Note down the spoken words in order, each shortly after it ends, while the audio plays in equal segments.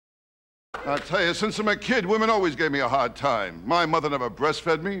I tell you, since I'm a kid, women always gave me a hard time. My mother never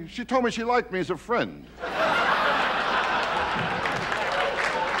breastfed me. She told me she liked me as a friend.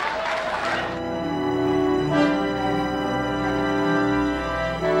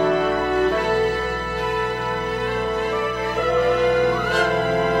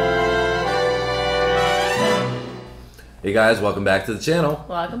 Hey guys, welcome back to the channel.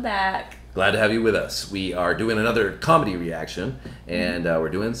 Welcome back. Glad to have you with us. We are doing another comedy reaction, and we're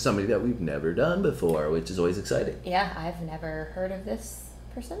doing somebody that we've never done before, which is always exciting. Yeah, I've never heard of this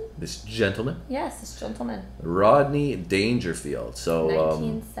person. This gentleman? Yes, this gentleman. Rodney Dangerfield. So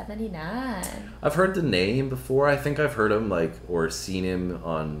 1979. I've heard the name before. I think I've heard him or seen him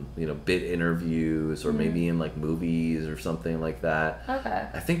on, bit interviews or maybe in movies or something like that. Okay.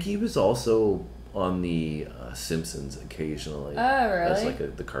 I think he was also on the Simpsons occasionally. Oh, really?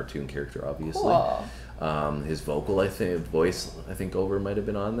 As the cartoon character, obviously. Cool. His voice over might have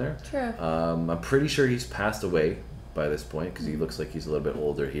been on there. True. I'm pretty sure he's passed away by this point because he looks like he's a little bit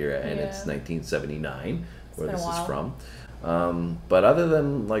older here, and it's 1979 where this is from. But other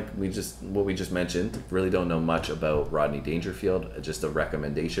than what we just mentioned, really don't know much about Rodney Dangerfield. Just a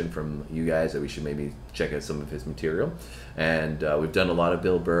recommendation from you guys that we should maybe check out some of his material. And we've done a lot of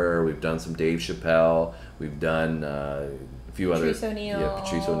Bill Burr, we've done some Dave Chappelle, we've done a few Patrice other O'Neill,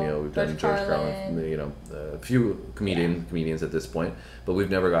 Patrice O'Neill, we've done George Carlin, a few comedians at this point, but we've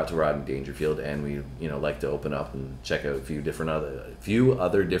never got to Rodney Dangerfield, and we like to open up and check out a few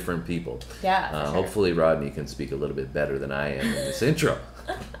other different people. Yeah, for sure. Hopefully Rodney can speak a little bit better than I am in this intro.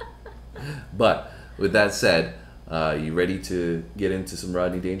 But with that said, you ready to get into some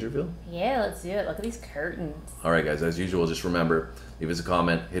Rodney Dangerfield? Yeah, let's do it. Look at these curtains. All right, guys, as usual, just remember, leave us a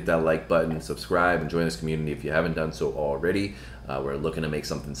comment, hit that like button, subscribe, and join this community if you haven't done so already. We're looking to make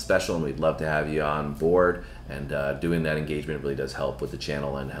something special, and we'd love to have you on board. And doing that engagement really does help with the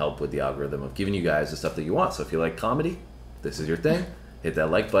channel and help with the algorithm of giving you guys the stuff that you want. So if you like comedy, this is your thing. Hit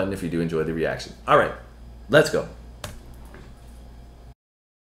that like button if you do enjoy the reaction. All right, let's go.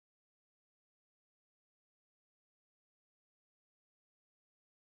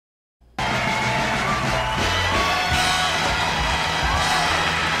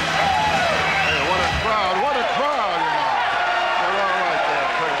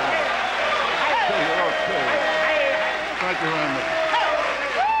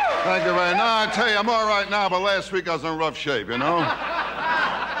 Thank you very much. I tell you, I'm all right now, but last week I was in rough shape, the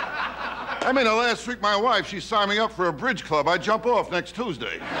last week my wife, she signed me up for a bridge club. I jump off next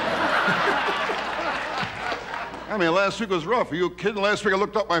Tuesday. Last week was rough. Are you kidding? Last week I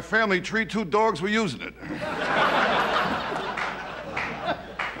looked up my family tree, 2 dogs were using it. I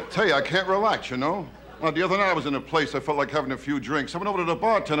tell you, I can't relax, Well, the other night I was in a place, I felt like having a few drinks. I went over to the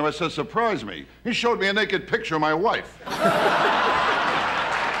bartender, I said, surprise me. He showed me a naked picture of my wife.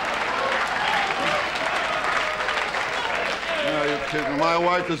 My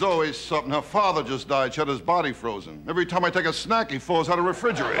wife is always something. Her father just died. She had his body frozen. Every time I take a snack, he falls out of the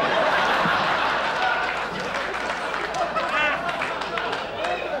refrigerator.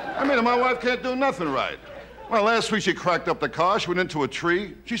 My wife can't do nothing right. Well, last week she cracked up the car. She went into a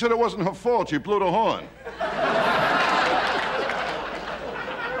tree. She said it wasn't her fault. She blew the horn.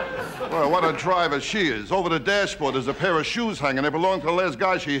 Well, what a driver she is. Over the dashboard, there's a pair of shoes hanging. They belong to the last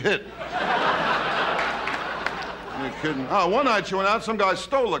guy she hit. Are you kidding? Oh, one night she went out, some guy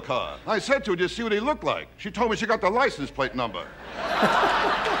stole the car. I said to her, just see what he looked like. She told me she got the license plate number. I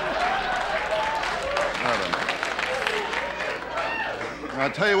don't know. I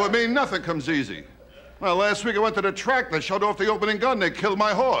tell you what, nothing comes easy. Well, last week I went to the track, they showed off the opening gun, they killed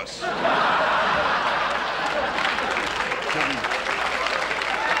my horse.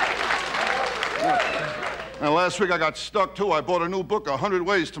 Now, last week I got stuck, too. I bought a new book, 100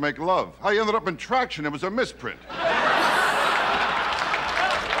 Ways to Make Love. I ended up in Traction. It was a misprint.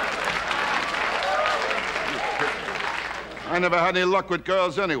 I never had any luck with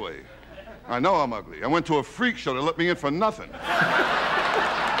girls anyway. I know I'm ugly. I went to a freak show. They let me in for nothing.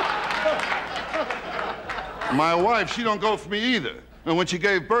 My wife, she don't go for me either. And when she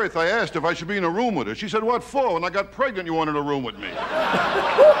gave birth, I asked if I should be in a room with her. She said, what for? When I got pregnant, you wanted a room with me.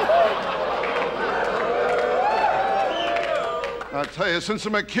 I tell you, since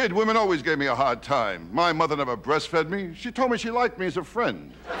I'm a kid, women always gave me a hard time. My mother never breastfed me. She told me she liked me as a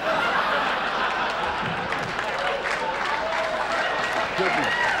friend.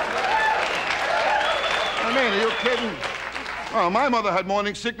 Are you kidding? Oh, my mother had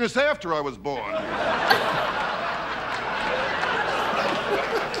morning sickness after I was born.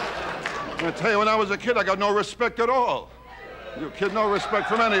 I tell you, when I was a kid, I got no respect at all. You kidding? No respect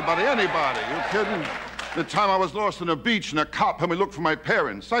from anybody. You kidding? The time I was lost on the beach and a cop helped me look for my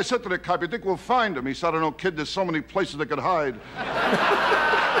parents. I said to the cop, "You think we'll find them?" He said, "I don't know, kid, there's so many places they could hide."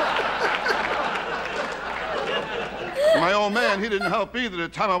 My old man, he didn't help either. The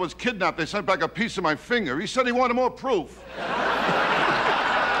time I was kidnapped, they sent back a piece of my finger. He said he wanted more proof.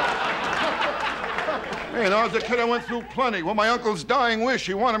 Hey, you know, as a kid, I went through plenty. Well, my uncle's dying wish,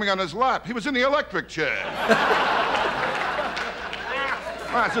 he wanted me on his lap. He was in the electric chair.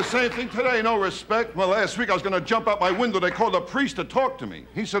 Well, it's the same thing today, no respect. Well, last week I was going to jump out my window. They called a priest to talk to me.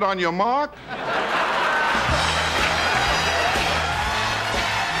 He said, "On your mark."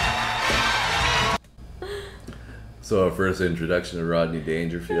 So our first introduction to Rodney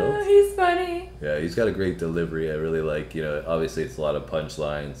Dangerfield. Oh, he's funny. Yeah, he's got a great delivery. I really like, you know, obviously it's a lot of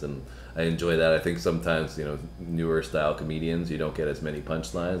punchlines, and I enjoy that. I think sometimes, you know, newer style comedians, you don't get as many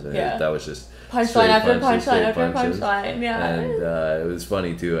punchlines. And Yeah. that was just Punchline after punches, punchline after punches. punchline, yeah. And it was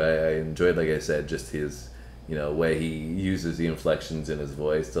funny too. I enjoyed, like I said, just his, you know, way he uses the inflections in his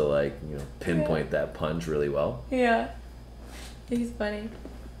voice to, like, you know, pinpoint that punch really well. Yeah. He's funny.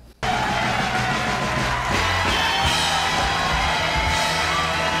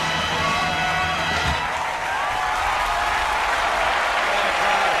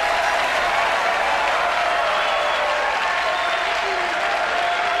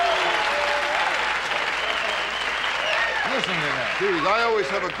 Geez, I always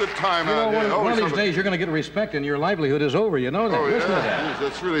have a good time out here. One of these days you're going to get respect and your livelihood is over. You know that. Oh, Listen to yeah? that. Geez,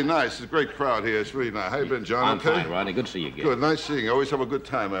 that's really nice. It's a great crowd here. It's really nice. How you been, John? I'm Okay? fine, Rodney. Good to see you again. Good. Nice seeing you. Always have a good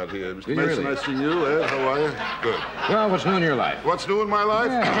time out here. Mr. Do you Mason, really? nice seeing you. How are you? Good. Well, what's new in your life? What's new in my life?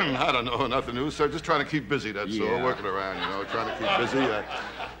 Yeah. I don't know. Nothing new, sir. Just trying to keep busy, that's all. Yeah. Working around, you know, trying to keep busy.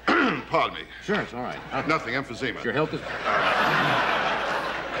 Pardon me. Sure, it's all right. Nothing. Emphysema. Your health is...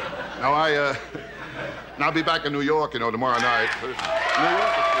 Now, I'll be back in New York, you know, tomorrow night. New York?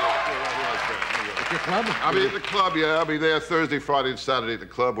 At your club? I'll be at the club, yeah. I'll be there Thursday, Friday, and Saturday at the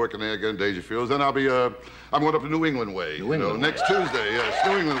club, working there again, Dangerfield. Then I'll be, I'm going up to New England Way. New England Next Tuesday, yes,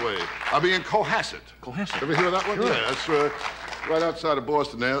 New England Way. I'll be in Cohasset. Cohasset? Ever hear of that one? Sure. Yeah, that's right outside of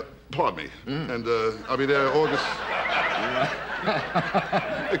Boston there. Pardon me. And I'll be there August...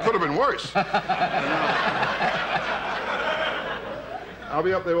 It could have been worse. I'll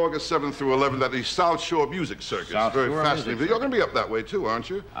be up there August 7th through 11th at the South Shore Music Circus. South Very Shore fascinating. Music You're going to be up that way, too, aren't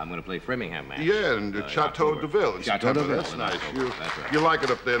you? I'm going to play Framingham, man. Yeah, and Chateau de Ville in Chateau de September. Ville That's in nice. October. That's right. You like it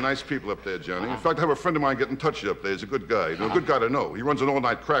up there. Nice people up there, Johnny. In fact, I have a friend of mine get in touch with you up there. He's a good guy. You know, a good guy to know. He runs an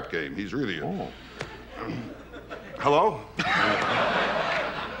all-night crap game. He's really a... Oh. Hello?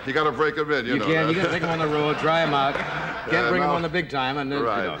 You got to break him in, you know. You got to take him on the road, dry him out. Can't bring him no. on the big time, and then,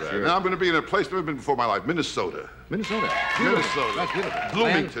 Right, you know, right. sure. Now I'm going to be in a place I've never been before in my life, Minnesota. Minnesota. Minnesota. That's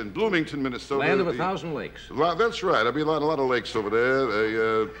beautiful. Bloomington, Minnesota. Land of 1,000 lakes. That's right. I'll be a lot of lakes over there.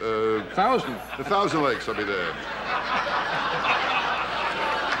 1,000. 1,000 lakes. I'll be there.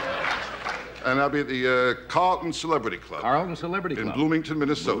 And I'll be at the Carlton Celebrity Club. Carlton Celebrity Club. In Bloomington,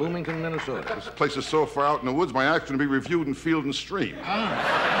 Minnesota. Bloomington, Minnesota. This place is so far out in the woods, my act's going to be reviewed in Field and Stream. I'll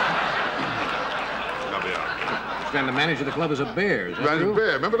be out. And the manager of the club is a bear, is that true?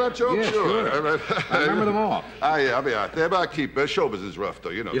 Bear. Remember that joke? Yeah, sure. I remember them all. Yeah, I'll be out there, but I keep show business rough,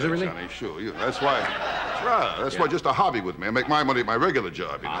 though. You know Is that, it really? Johnny. Sure. That's why. That's why just a hobby with me. I make my money at my regular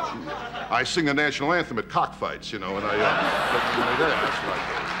job, you know. I sing the national anthem at cockfights, you know, and I make my money there. That's what I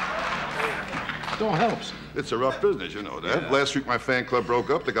It all helps. do. It's a rough business, you know that. Yeah. Last week my fan club broke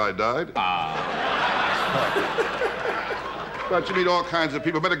up. The guy died. But you meet all kinds of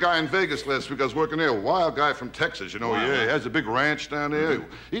people. I met a guy in Vegas last week. I was working there, a wild guy from Texas, you know. Wow. Yeah, he has a big ranch down there.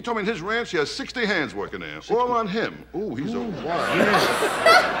 Mm-hmm. He told me in his ranch he has 60 hands working there, 60. All on him. Ooh, he's a wild. Yeah.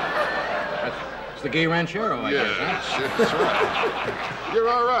 It's the gay ranchero, I guess, huh? That's right. You're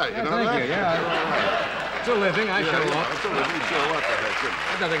all right, you know thank that? you. Yeah, you're all right. It's a living. I show up. It's a living. You show up.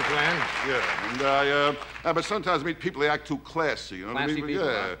 There's nothing planned. Yeah, and but sometimes I meet people, they act too classy, you know what I mean? Classy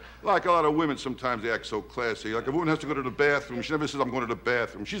people, Yeah, huh? like a lot of women, sometimes they act so classy. Like a woman has to go to the bathroom, she never says, I'm going to the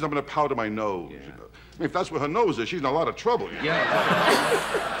bathroom. She's, I'm going to powder my nose, Yeah. you know. I mean, if that's where her nose is, she's in a lot of trouble, you know?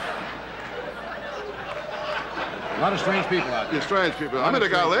 Yeah. A lot of strange people out there. Yeah, strange people. I met a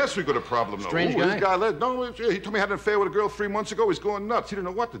guy last week with a problem, though. Strange Ooh, guy? This guy, he told me he had an affair with a girl 3 months ago. He's going nuts. He didn't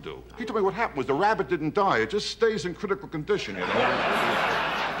know what to do. He told me what happened was the rabbit didn't die. It just stays in critical condition, you know?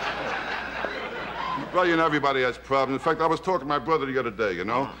 Well, you know, everybody has problems. In fact, I was talking to my brother the other day, you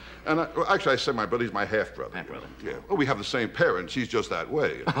know? And actually, I said my brother, he's my half-brother. Half-brother. Yeah. Well, we have the same parents. He's just that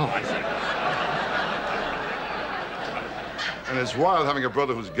way. You know? Oh, I see. And it's wild having a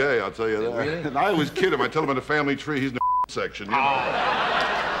brother who's gay, I'll tell you that. Really? And I always kid him. I tell him in the family tree, he's in the section, you know?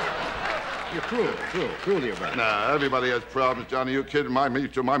 You're cruel to your brother. Nah, everybody has problems, Johnny. You kidding? My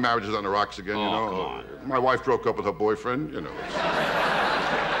marriage is on the rocks again, you know. Come on. My wife broke up with her boyfriend, you know.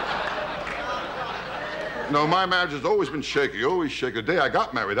 No, my marriage has always been shaky, always shaky. The day I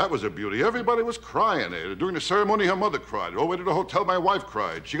got married, that was a beauty. Everybody was crying there. During the ceremony, her mother cried. Oh, way to the hotel, my wife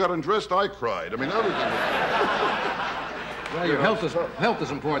cried. She got undressed, I cried. I mean, everything. Well, your health is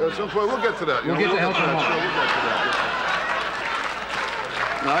important. That's important. We'll get to that. We'll get to health in a moment. We'll get to that.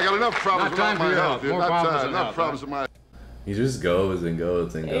 Now, I got enough problems with my health. Enough problems with my... He just goes and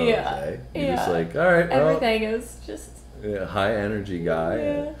goes and goes, eh? He's Yeah. just like, all right, well, Everything is just... yeah, high energy guy.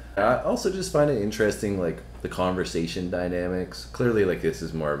 Yeah. I also just find it interesting, like, the conversation dynamics. Clearly, like, this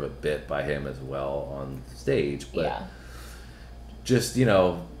is more of a bit by him as well on stage, but Yeah. just, you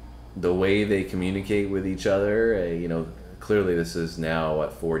know, the way they communicate with each other, you know, clearly this is now,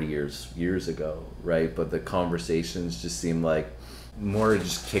 what, 40 years ago, right? But the conversations just seem like more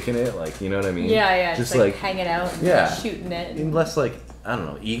just kicking it, like, you know what I mean? Yeah, just like hanging out and shooting it. And less like, I don't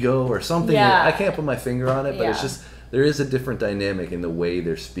know, ego or something. Yeah. I can't put my finger on it, but it's Yeah. just, there is a different dynamic in the way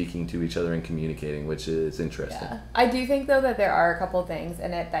they're speaking to each other and communicating, which is interesting. Yeah. I do think, though, that there are a couple things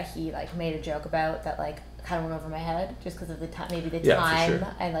in it that he, like, made a joke about that, like, kind of went over my head just because of the time, maybe the time sure.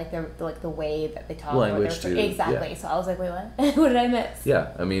 and, like, the way that they talk. Language, too. Exactly. Yeah. So I was like, wait, what? What did I miss?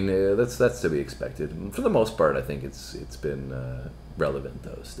 Yeah, I mean, that's to be expected. And for the most part, I think it's been relevant,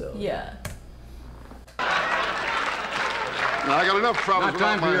 though, still. Yeah. Now, I got enough problems with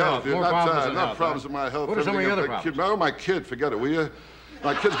my health. Enough problems with my health. What are some of your other problems? Oh, my kid, forget it, will you?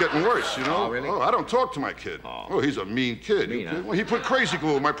 My kid's getting worse, you know? Oh, really? Oh, I don't talk to my kid. Oh, he's a mean kid. Mean, huh? Well, he put crazy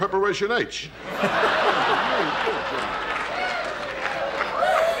glue in my preparation H.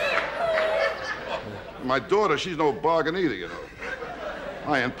 My daughter, she's no bargain either, you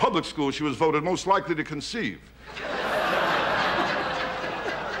know. In public school, she was voted most likely to conceive.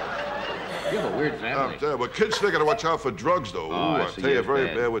 You have a weird family. But kids, they gotta watch out for drugs, though. I I see. tell you, It's very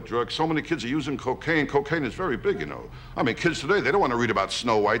bad. bad with drugs. So many kids are using cocaine. Cocaine is very big, you know. I mean, kids today, they don't want to read about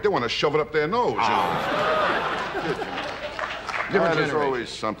Snow White. They want to shove it up their nose, you know. Different There's generation. always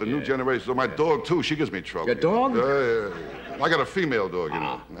something. New generation. So my dog, too, she gives me trouble. Your dog? Yeah. I got a female dog, you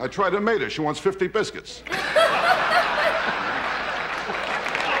know. I tried to mate her. She wants 50 biscuits.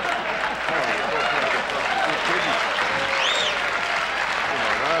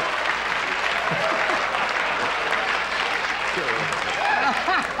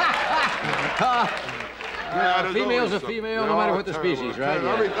 A female's a female, no matter what the species, right?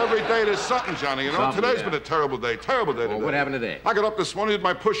 Yeah. Every day there's something, Johnny, you know? Something, Today's yeah. been a terrible day today. Well, what happened today? I got up this morning, did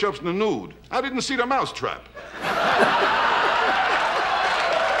my push-ups in the nude. I didn't see the mouse trap.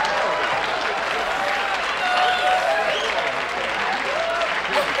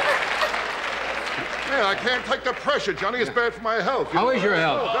 Yeah, I can't take the pressure, Johnny. It's bad for my health. How is your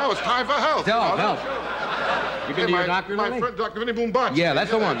health? Now it's time for health. Health. You been to your doctor My lately? friend, Dr. Vinny Boombachi. Yeah,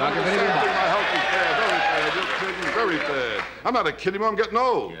 that's the one, Dr. Vinny Boombachi. My health is bad, very bad. I'm not a kid anymore. I'm getting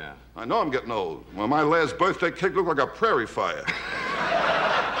old. Yeah. I know I'm getting old. Well, my last birthday cake looked like a prairie fire.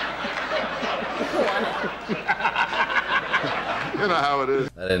 You know how it is.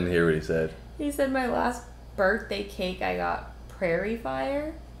 I didn't hear what he said. He said my last birthday cake I got prairie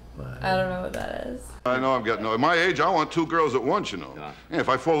fire. I don't know what that is. I know I'm getting old. At my age, I want two girls at once, you know. Yeah. Yeah, if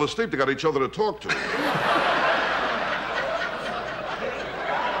I fall asleep, they got each other to talk to.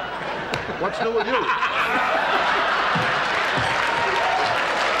 What's new with you?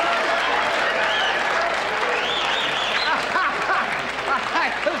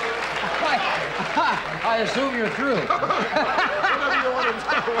 I assume you're through. Whatever you want to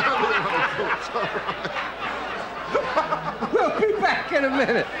do. We'll be back in a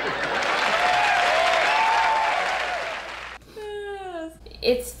minute.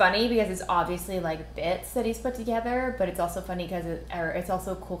 It's funny because it's obviously like bits that he's put together, but it's also funny because it's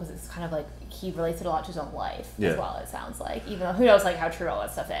also cool because it's kind of like he relates it a lot to his own life as well. It sounds like, even though who knows like how true all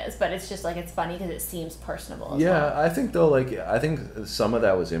that stuff is, but it's just like it's funny because it seems personable. As well. I think though, like I think some of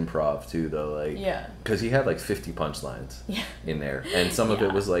that was improv too, though, like because he had like 50 punchlines in there, and some of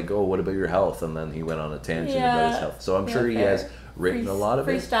it was like, oh, what about your health, and then he went on a tangent about his health. So I'm sure he has written a lot of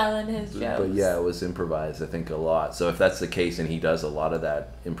it, freestyling his jokes. But yeah, it was improvised, I think, a lot. So if that's the case, and he does a lot of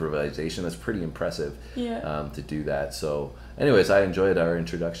that improvisation, that's pretty impressive. To do that. So, anyways, I enjoyed our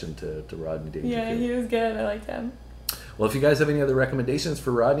introduction to Rodney Dangerfield. Yeah, he was good. I liked him. Well, if you guys have any other recommendations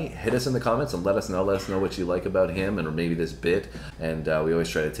for Rodney, hit us in the comments and let us know. Let us know what you like about him and or maybe this bit. And we always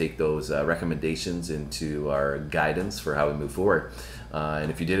try to take those recommendations into our guidance for how we move forward.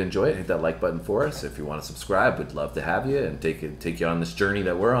 And if you did enjoy it, hit that like button for us. If you want to subscribe, we'd love to have you and take you on this journey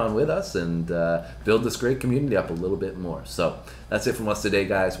that we're on with us and build this great community up a little bit more. So that's it from us today,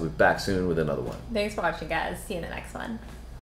 guys. We'll be back soon with another one. Thanks for watching, guys. See you in the next one.